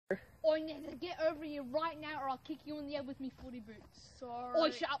Oi, Neza, get over here right now or I'll kick you in the head with me footy boots. Sorry.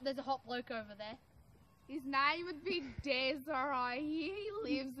 Oi, shut up, there's a hot bloke over there. His name would be Des, alright. He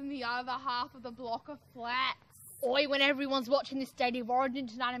lives in the other half of the block of flats. Oi, when everyone's watching this State of Origin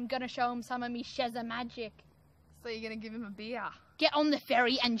tonight, I'm gonna show him some of me Shezza magic. So you're gonna give him a beer? Get on the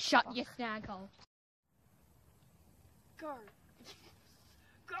ferry and shut your snag hole. Go.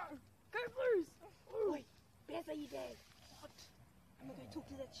 Go. Go Blues. Wait, Beth, are you dead? What? I'm gonna go talk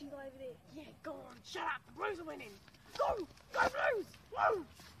to that shingle over there. Yeah, go on. Shut up. The Blues are winning. Go. Go Blues. Whoa.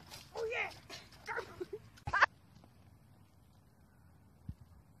 Oh yeah. Go.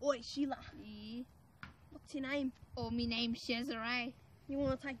 Oi, Sheila, Yeah. what's your name? Oh, me name's Shezza, You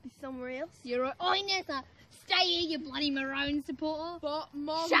wanna take this somewhere else? You're right. Oi, Neza, stay here, you bloody Maroon supporter. But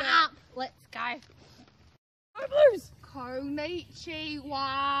Mom. Shut up. Let's go. Go Blues. Konnichiwa.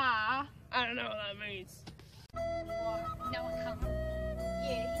 I don't know what that means. No, I can't.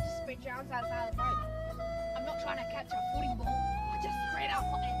 Yeah, you just spread your arms out of the boat. I'm not trying to catch a footy ball. I just spread out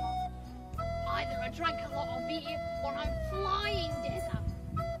whatever. Either I drank a lot of beer or I'm flying, Deza.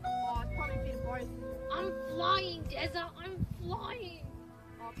 Oh, it's probably a bit of both. I'm flying, Deza. I'm flying.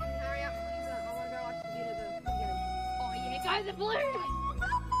 Oh, can you hurry up, please? I wanna go watch the dinner the game. Oh yeah, go the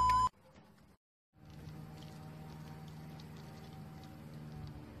Blues.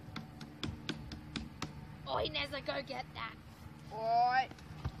 Oi, Neza, go get that. Alright.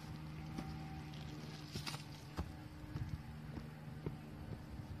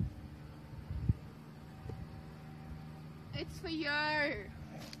 It's for you.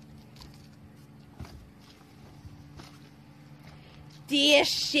 Dear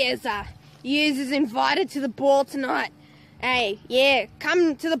Shezza, yous is invited to the ball tonight. Hey, yeah,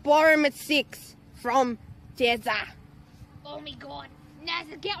 come to the ballroom at 6 from Deza. Oh my God.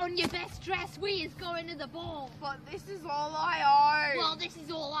 Neza, get on your best dress. We is going to the ball. But this is all I owe. Well, this is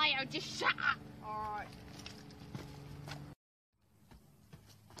all I owe. Just shut up. Alright.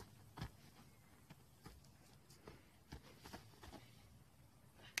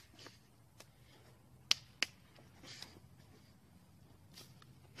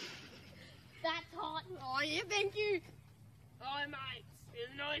 That's hot. Oh yeah, thank you. Hi mates, there's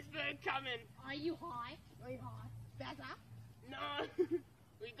an iceberg coming. Are you high? Are you high? Better? No,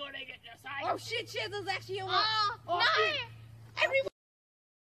 we gotta get the safe. Oh shit, Shezza's actually a Oh, Oh, no! shit. Everyone,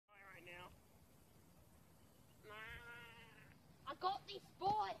 Right now. I got this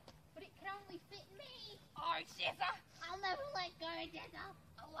boy, but it can only fit me. Oh, Shezza. I'll never let go, Deza.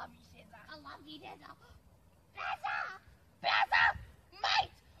 I love you, Shezza. I love you, Deza. Deza! Deza!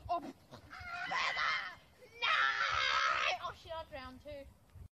 Mate! Oh, Deza! No! Oh shit, I drowned too.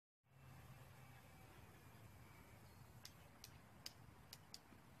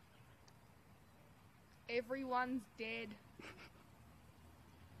 Everyone's dead.